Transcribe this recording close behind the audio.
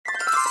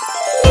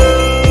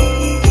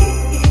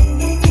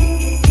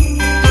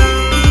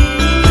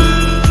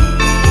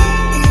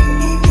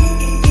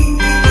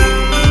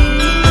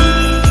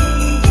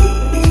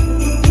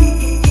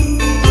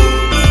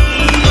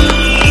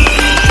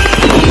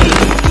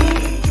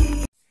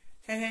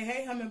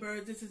Hey,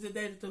 hummingbirds, this is the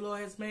day that the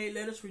Lord has made.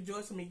 Let us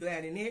rejoice and be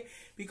glad in it,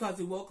 because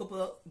we woke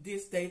up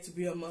this day to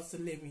be amongst the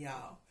living,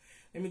 y'all.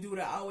 Let me do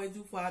what I always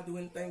do before I do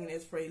anything, and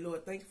let's pray.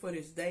 Lord, thank you for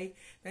this day.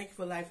 Thank you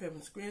for life,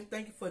 having strength.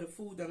 Thank you for the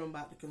food that I'm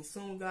about to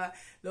consume, God.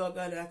 Lord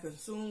God, that I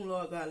consume,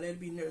 Lord God, let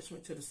it be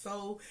nourishment to the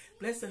soul.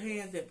 Bless the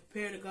hands that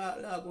prepare to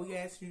God. Lord, we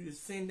ask you to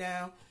send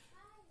down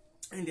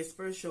and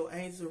disperse your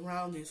angels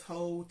around this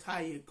whole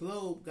entire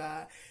globe,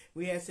 God.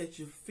 We ask that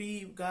you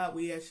feed, God.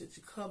 We ask that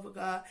you cover,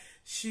 God,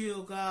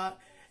 shield, God,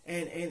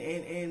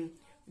 and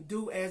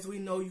do as we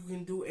know you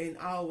can do and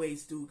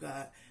always do,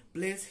 God.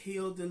 Bless,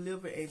 heal,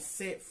 deliver, and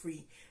set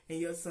free. In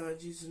your son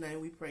Jesus' name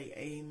we pray.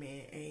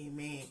 Amen.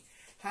 Amen.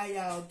 How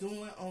y'all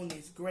doing on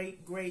this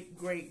great day?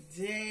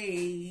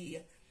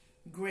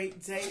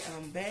 Great day.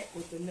 I'm back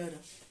with another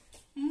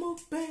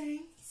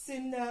mukbang.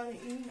 Sitting down and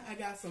eating. I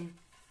got some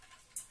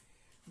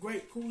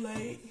grape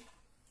Kool-Aid.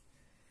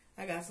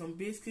 I got some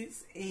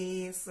biscuits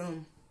and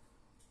some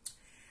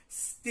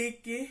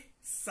sticky,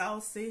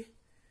 saucy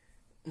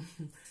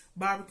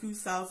barbecue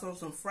sauce on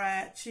some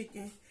fried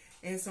chicken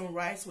and some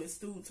rice with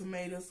stewed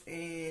tomatoes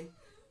and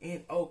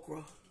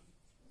okra.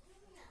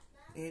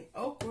 And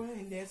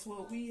that's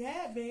what we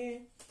have,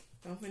 man.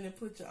 I'm finna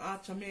put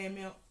your man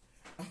milk.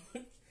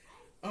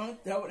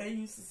 That's what they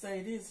used to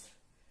say this.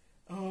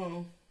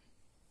 And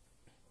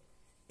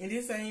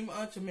this ain't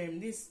even man,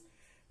 this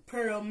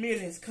Pearl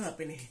Millings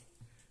Company.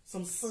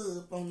 Some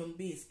sub on them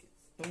biscuits.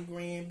 Them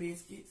grand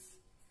biscuits.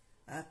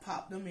 I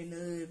popped them in the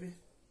oven.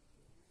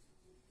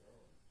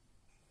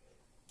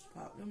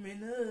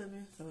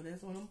 So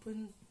that's what I'm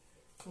putting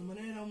some of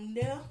that on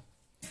there.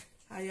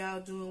 How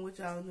y'all doing? What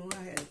y'all doing?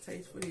 I had a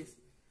taste for this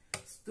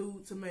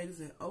stewed tomatoes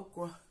and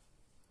okra.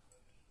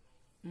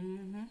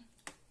 And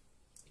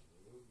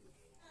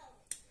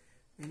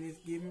it's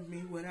giving me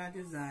what I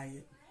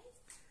desired.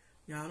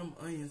 Y'all, them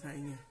onions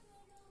hanging.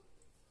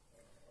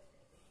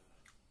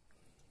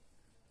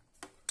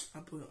 I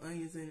put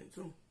onions in it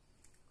too.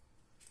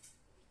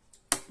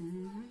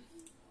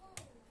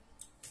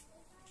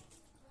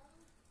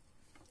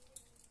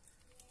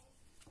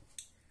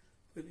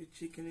 Put the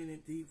chicken in the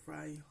deep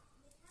fryer.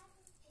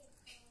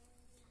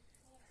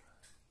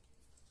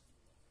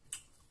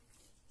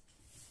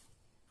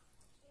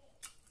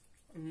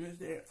 And it's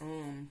that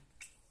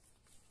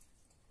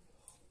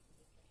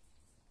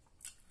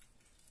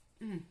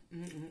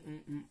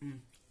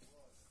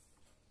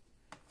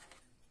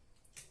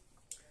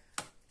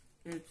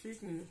And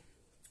chicken,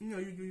 you know,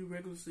 you do your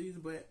regular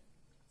season, but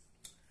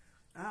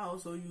I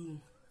also use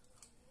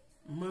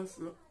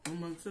mustard on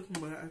my chicken,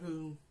 but I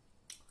do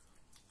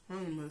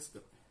honey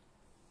mustard.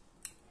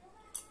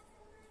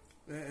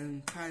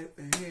 And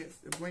enhance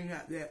to bring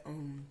out that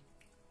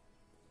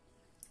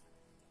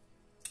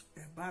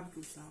that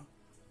barbecue sauce.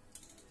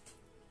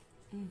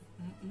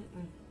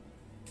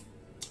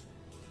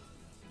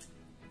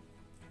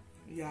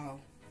 Y'all.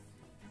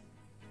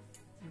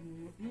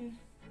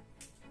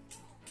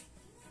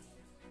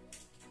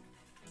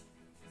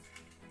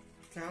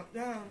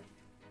 Countdown.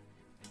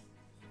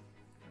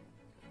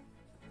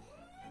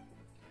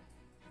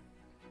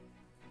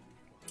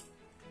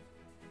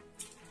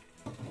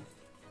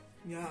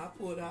 Yeah, I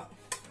pulled out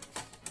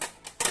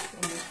some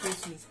of the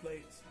Christmas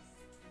plates.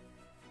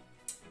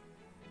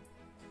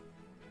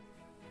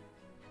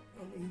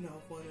 I'm eating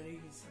off one of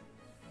these.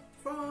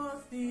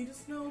 Frosty the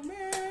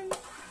Snowman.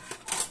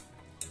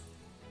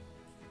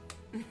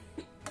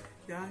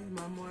 Y'all hear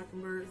my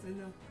mockingbirds in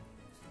there?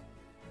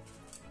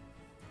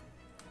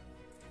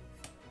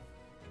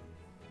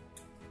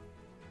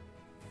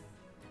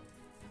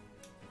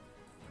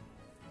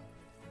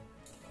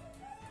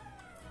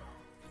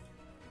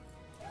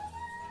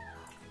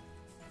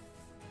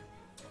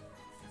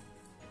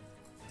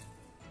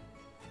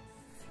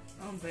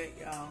 I'm back,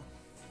 y'all.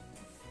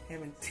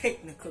 Having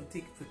technical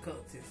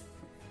difficulties.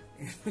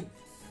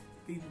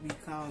 People be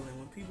calling.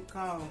 When people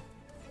call,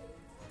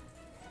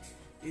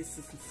 it's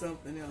just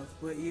something else.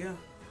 But yeah,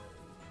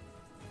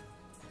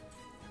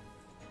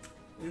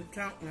 it's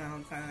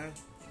countdown time.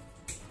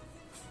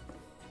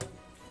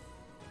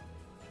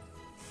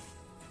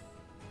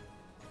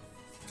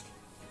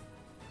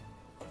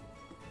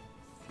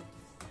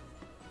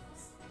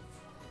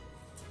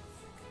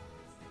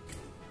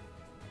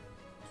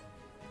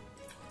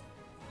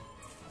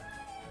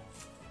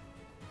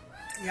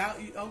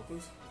 Y'all eat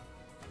okras.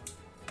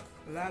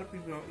 A lot of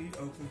people don't eat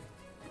okra.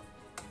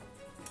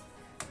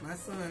 My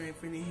son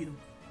ain't finna eat them.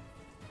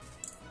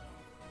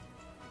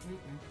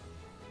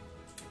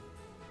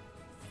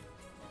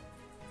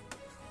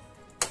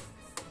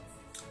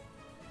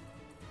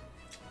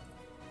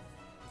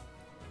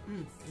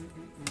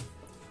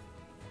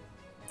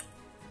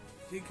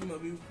 Chicken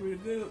must be pretty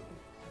good.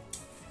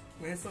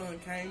 My son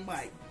came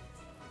bite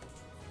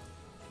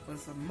for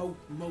some more.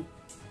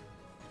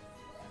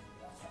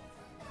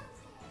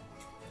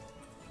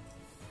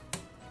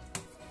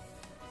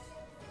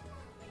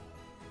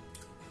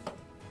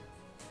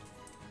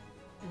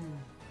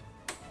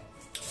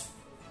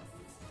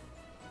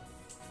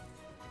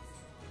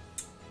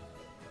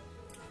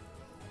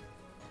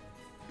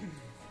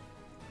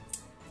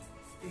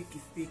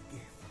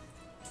 Sticky.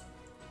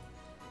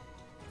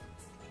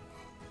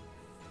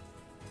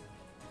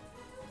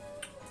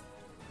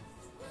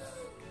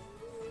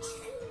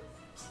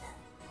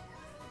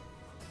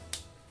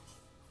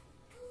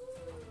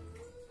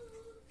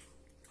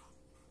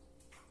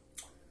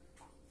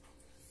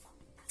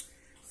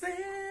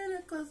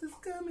 Santa Claus is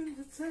coming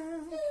to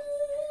town.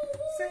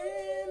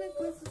 Santa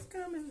Claus is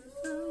coming to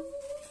town.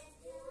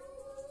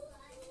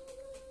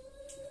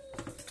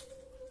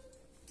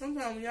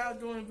 Sometimes when y'all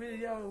doing a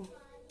video,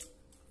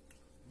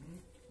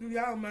 do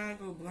y'all mind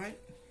go blank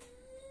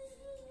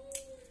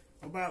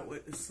about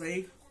what to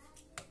say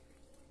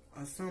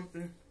or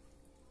something?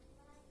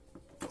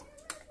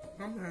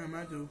 Sometimes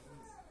I do.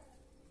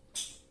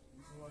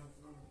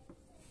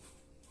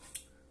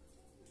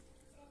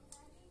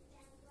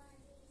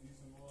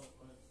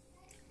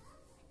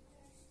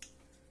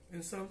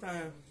 And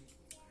sometimes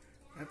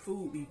that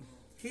food be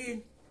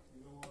hidden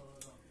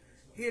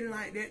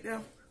like that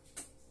though.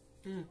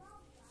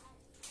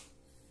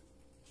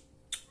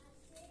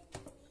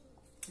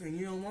 And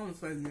you don't want to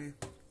say that.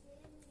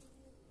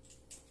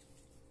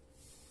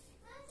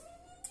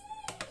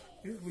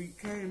 This week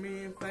came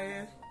in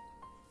fast.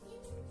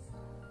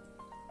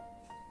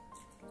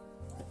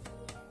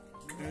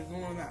 And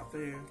going out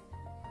there.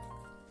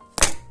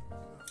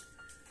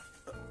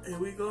 Here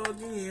we go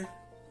again.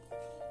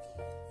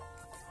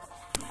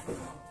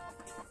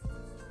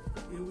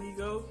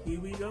 Here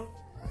we go.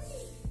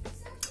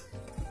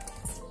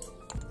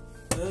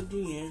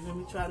 Again, let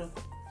me try to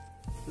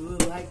do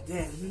it like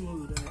that. Let me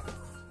move that.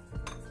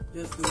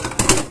 Just do it like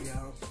that,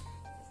 y'all.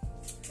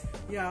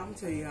 Yeah, I'm gonna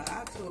tell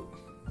y'all,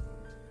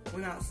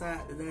 went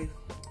outside today.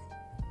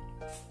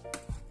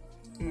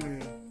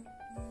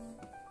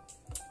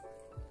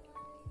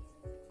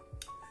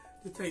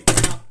 To take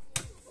it out.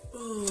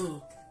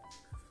 Oh,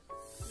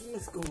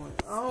 what's going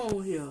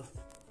on here?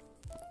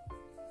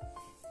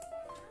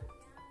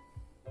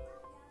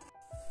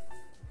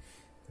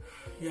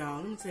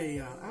 Y'all, let me tell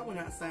y'all, I went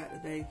outside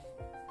today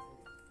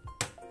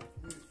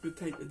to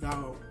take the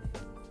dog.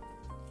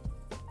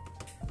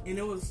 And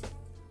it was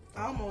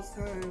almost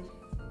time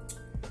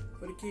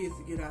for the kids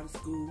to get out of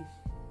school.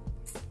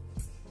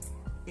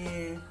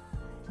 And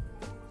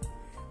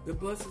the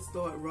buses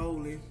started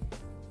rolling.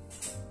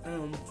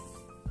 And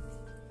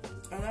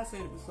I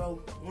said it before,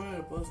 one of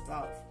the bus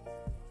stops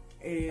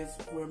is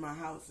where my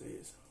house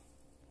is.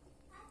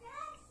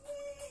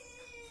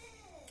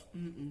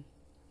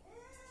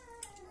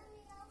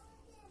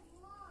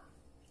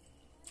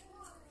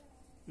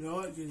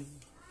 Lord Jesus.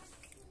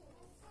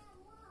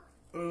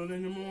 Early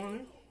in the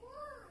morning,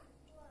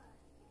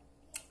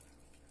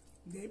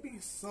 they be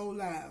so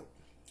loud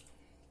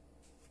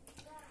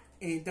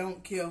and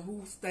don't care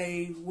who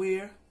stays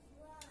where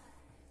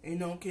and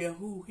don't care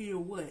who hear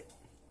what.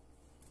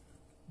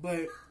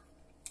 But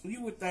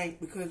you would think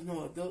because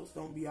no adults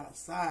don't be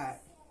outside,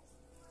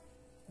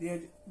 they're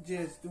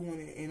just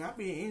doing it. And I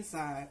be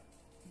inside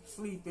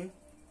sleeping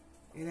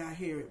and I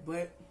hear it,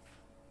 but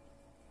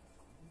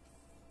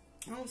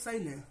I don't say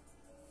nothing.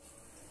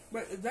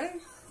 But today,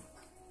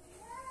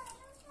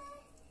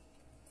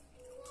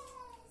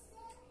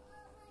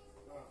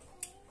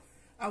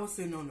 I was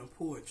sitting on the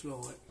porch,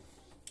 Lord,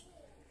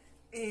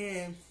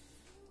 and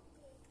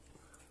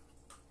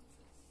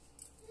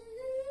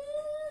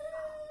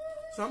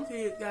some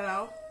kids got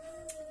out.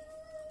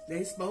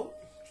 They spoke.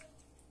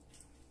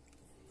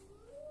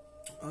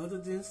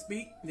 Others didn't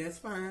speak. That's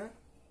fine.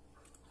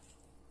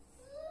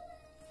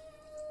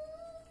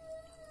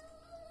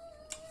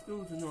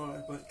 School's a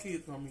noise, but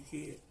kids gonna be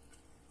kids.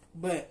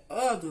 But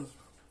others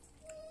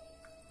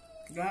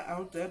got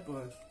out that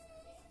bus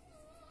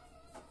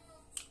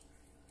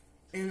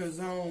in a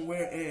zone,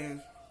 whereas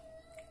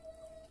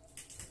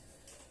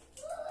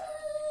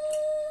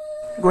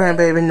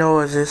grandbaby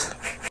noises.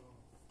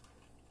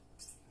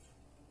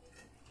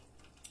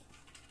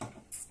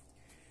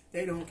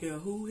 They don't care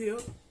who hear.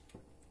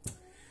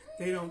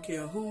 They don't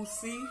care who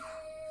see.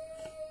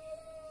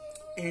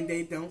 And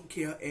they don't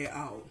care at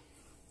all.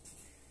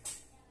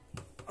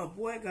 A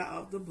boy got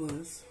off the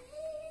bus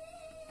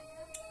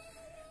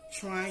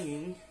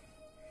trying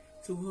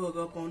to hug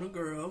up on a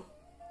girl,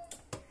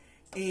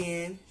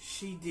 and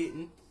she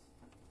didn't.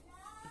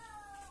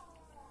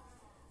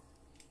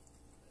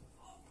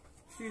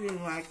 She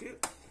didn't like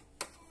it,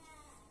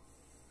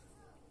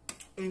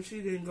 and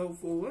she didn't go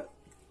for it.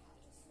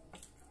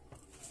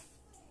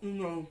 You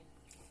know,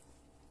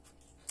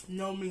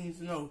 no means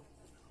no.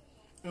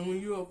 And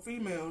when you're a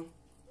female,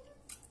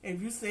 if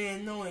you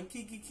saying no and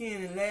kiki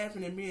can and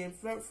laughing and being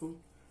flirtful,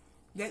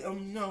 that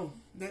no,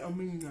 that don't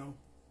mean no.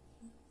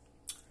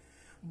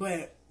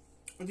 But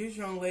this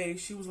young lady,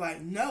 she was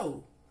like,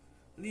 no,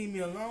 leave me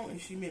alone, and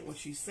she meant what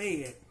she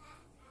said.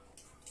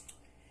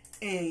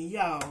 And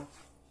y'all,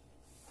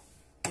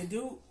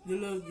 the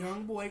little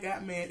young boy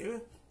got mad.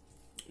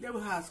 They were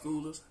high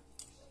schoolers.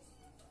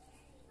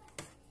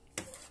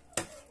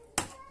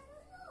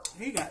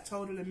 He got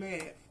totally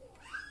mad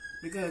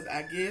because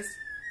I guess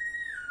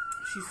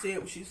she said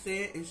what she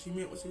said and she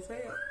meant what she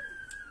said.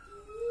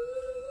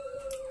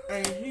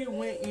 And he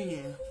went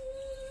in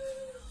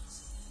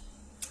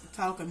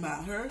talking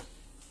about her,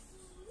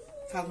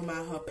 talking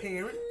about her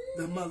parent,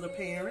 the mother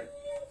parent,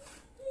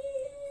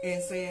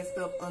 and saying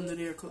stuff under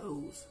their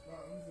clothes.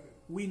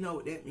 We know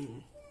what that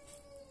means.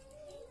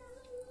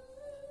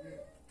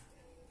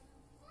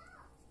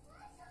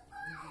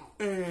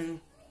 And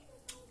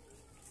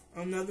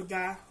another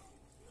guy,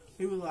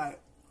 he was like,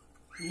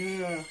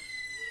 yeah,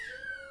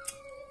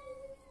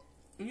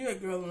 leave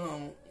that girl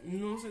alone. You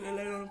know what I'm saying? That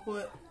lady on the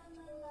foot.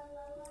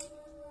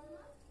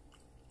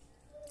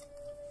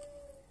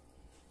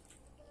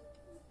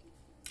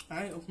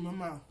 I ain't open my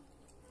mouth.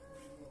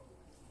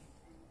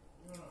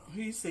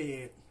 He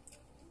said,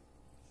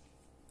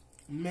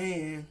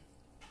 man,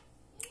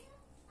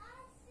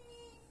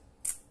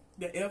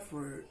 the F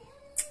word,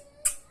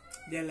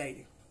 that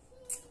lady,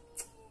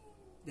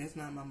 that's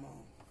not my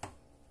mom.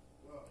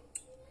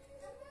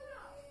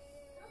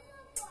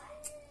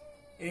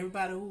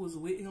 Everybody who was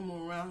with him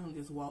or around him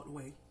just walked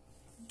away.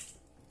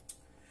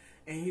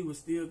 And he was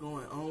still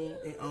going on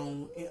and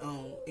on and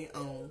on and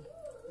on.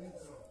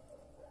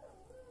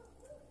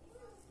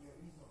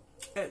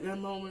 At that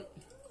moment,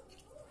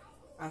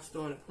 I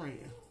started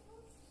praying.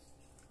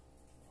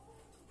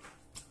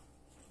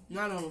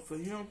 Not only for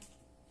him,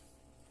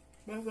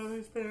 but for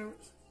his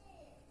parents.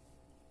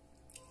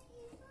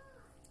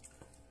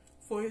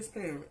 For his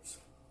parents.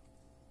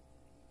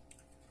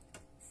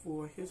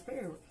 For his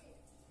parents.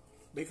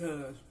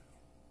 Because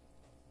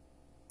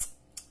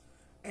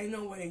ain't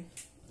no way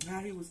how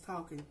he was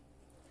talking.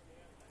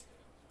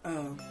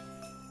 That's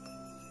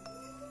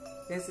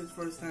his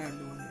first time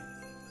doing that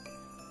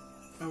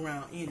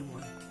around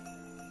anyone.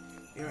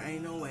 There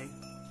ain't no way.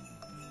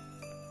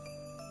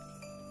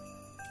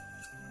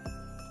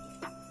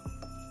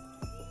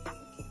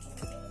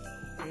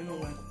 Ain't no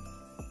way.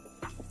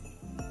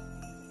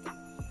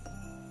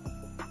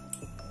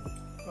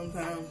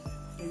 Sometimes,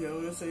 you know,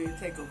 we'll say it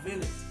take a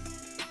village.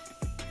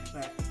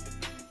 But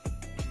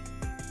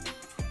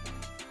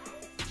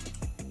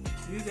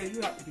these days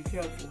you have to be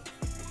careful.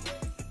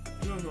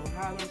 You don't know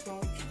how to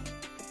approach.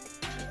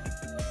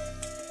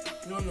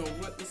 You don't know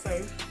what to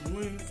say,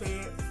 when to say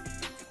it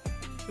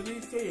to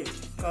these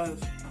kids. Because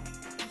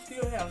you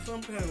still have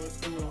some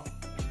parents who are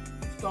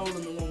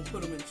stolen and won't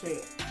put them in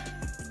check.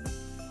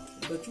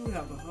 But you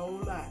have a whole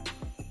lot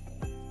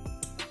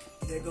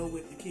that go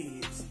with the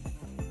kids.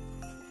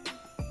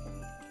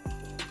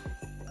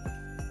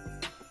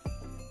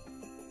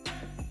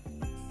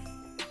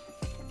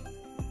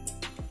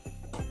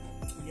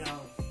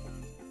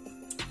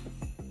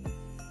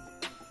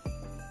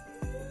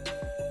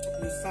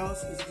 The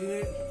sauce is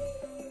good.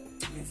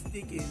 It's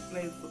sticky and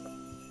flavorful,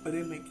 but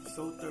it makes you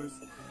so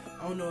thirsty.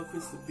 I don't know if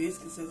it's the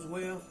biscuits as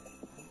well.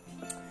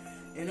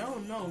 And I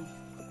don't know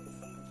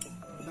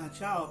about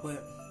y'all,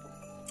 but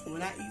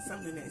when I eat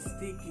something that's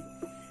sticky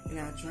and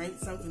I drink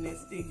something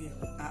that's sticky,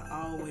 I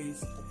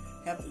always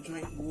have to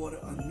drink water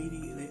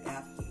immediately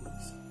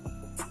afterwards.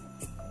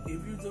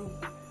 If you do,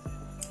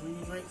 when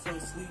you drink some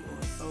sweet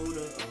or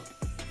soda or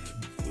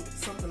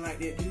something like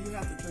that, do you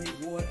have to drink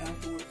water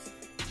afterwards?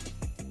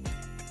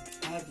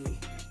 I do.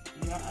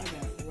 Yeah, I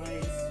got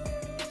rice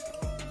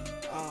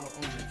all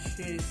on the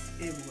chest,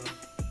 everywhere.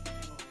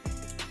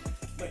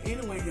 But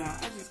anyway, y'all,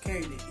 I just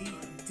came to eat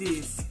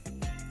this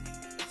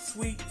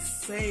sweet,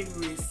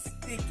 savory,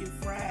 sticky,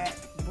 fried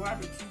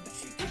barbecue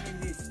chicken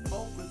and this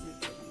okras and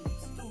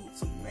stewed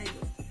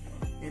tomatoes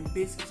and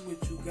biscuits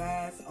with you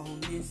guys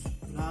on this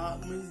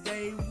Vlogmas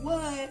Day.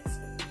 What?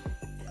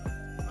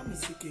 I'm a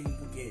sick and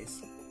good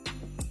guess.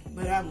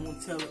 But I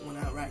won't tell it when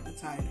I write the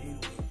title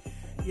anyway.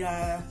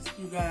 Yeah,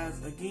 you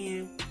guys,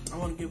 again, I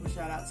want to give a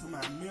shout out to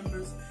my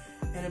members,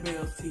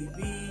 Annabelle's TV,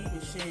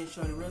 Michelle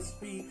Shorty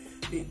Recipe,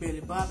 Big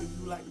Belly Bob. If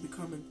you like to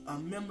become a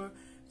member,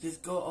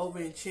 just go over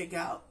and check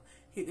out,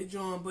 hit the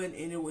join button,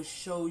 and it will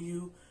show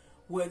you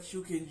what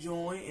you can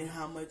join and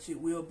how much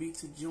it will be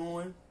to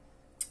join.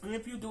 And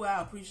if you do,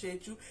 I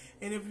appreciate you.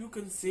 And if you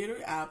consider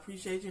it, I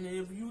appreciate you. And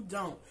if you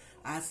don't,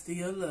 I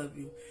still love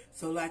you.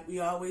 So like we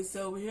always say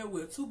over here,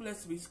 we're too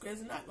blessed to be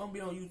stressed. Not going to be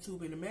on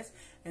YouTube in a mess.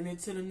 And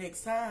until the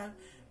next time,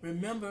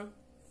 remember,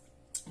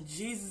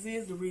 Jesus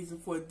is the reason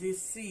for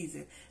this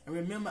season. And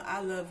remember,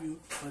 I love you,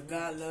 but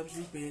God loves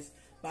you best.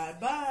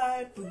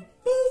 Bye-bye. Boop,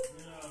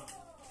 boop.